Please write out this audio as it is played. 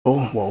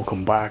Oh,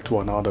 welcome back to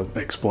another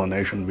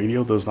explanation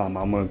video. This time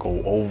I'm gonna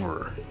go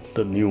over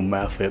the new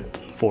method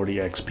for the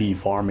XP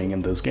farming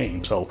in this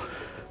game. So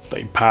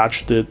they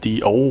patched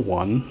the old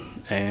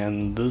one,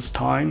 and this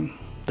time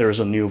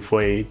there's a new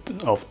way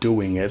of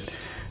doing it,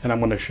 and I'm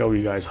gonna show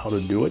you guys how to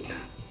do it.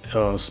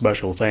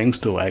 Special thanks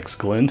to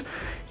XGlint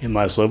in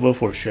my server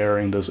for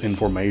sharing this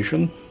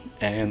information,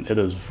 and it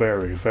is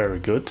very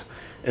good.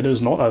 It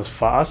is not as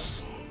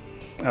fast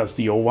as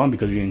the old one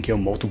because you can kill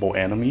multiple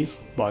enemies,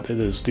 but it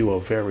is still a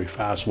very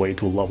fast way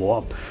to level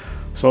up.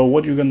 So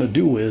what you're gonna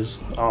do is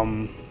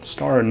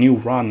start a new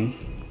run.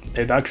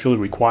 It actually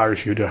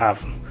requires you to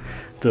have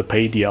the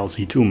paid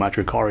DLC to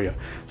Matricaria,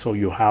 so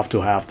you have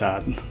to have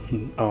that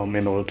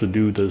in order to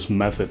do this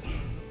method.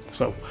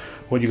 So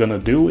what you're gonna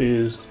do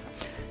is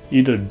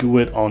either do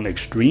it on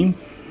extreme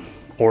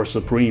or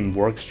supreme,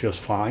 works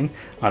just fine.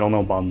 I don't know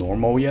about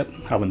normal yet,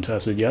 haven't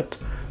tested yet.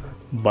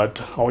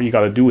 But all you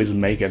gotta do is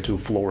make it to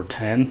floor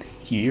 10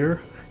 here,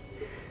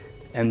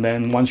 and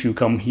then once you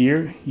come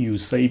here, you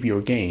save your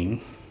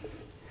game.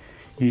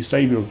 You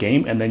save your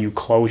game and then you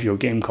close your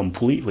game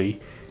completely,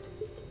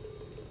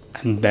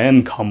 and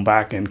then come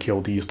back and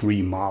kill these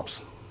 3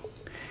 mobs.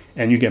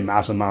 And you get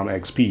mass amount of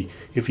XP.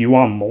 If you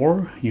want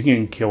more, you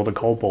can kill the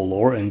Kobold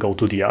Lord and go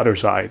to the other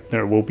side.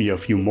 There will be a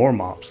few more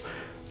mobs.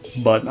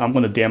 But I'm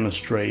gonna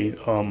demonstrate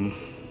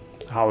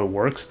how it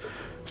works.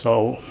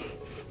 So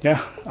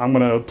yeah, I'm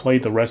gonna play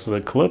the rest of the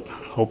clip.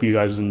 Hope you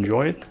guys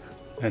enjoy it.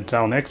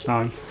 Until next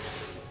time.